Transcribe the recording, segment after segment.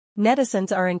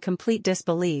Netizens are in complete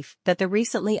disbelief that the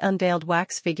recently unveiled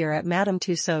wax figure at Madame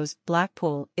Tussauds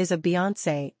Blackpool is of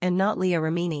Beyoncé and not Leah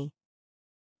Remini.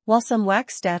 While some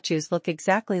wax statues look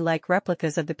exactly like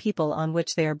replicas of the people on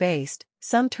which they are based,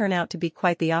 some turn out to be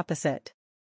quite the opposite.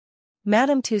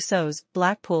 Madame Tussauds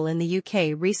Blackpool in the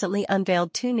UK recently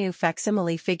unveiled two new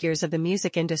facsimile figures of the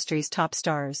music industry's top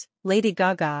stars, Lady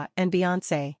Gaga and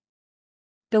Beyoncé.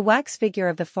 The wax figure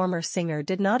of the former singer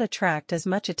did not attract as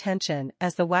much attention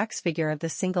as the wax figure of the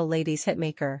single ladies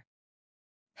hitmaker.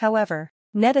 However,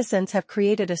 netizens have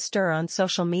created a stir on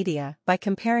social media by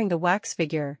comparing the wax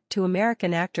figure to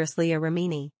American actress Leah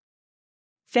Remini.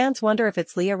 Fans wonder if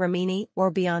it's Leah Remini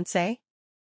or Beyoncé?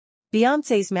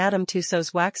 Beyoncé's Madame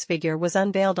Tussauds wax figure was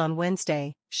unveiled on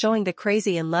Wednesday, showing the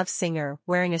crazy in love singer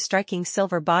wearing a striking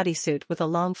silver bodysuit with a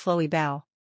long flowy bow.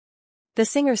 The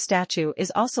singer's statue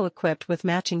is also equipped with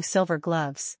matching silver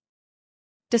gloves.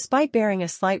 Despite bearing a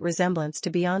slight resemblance to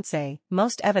Beyoncé,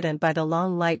 most evident by the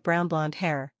long light brown blonde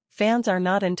hair, fans are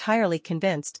not entirely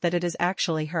convinced that it is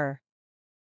actually her.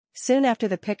 Soon after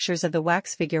the pictures of the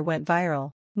wax figure went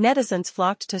viral, netizens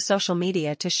flocked to social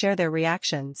media to share their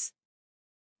reactions.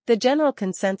 The general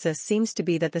consensus seems to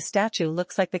be that the statue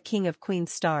looks like the King of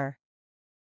Queens star.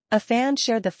 A fan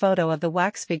shared the photo of the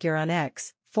wax figure on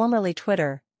X, formerly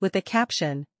Twitter, with the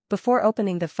caption, "Before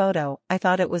opening the photo, I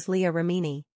thought it was Leah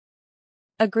Remini."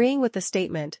 Agreeing with the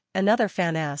statement, another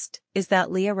fan asked, "Is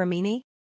that Leah Remini?"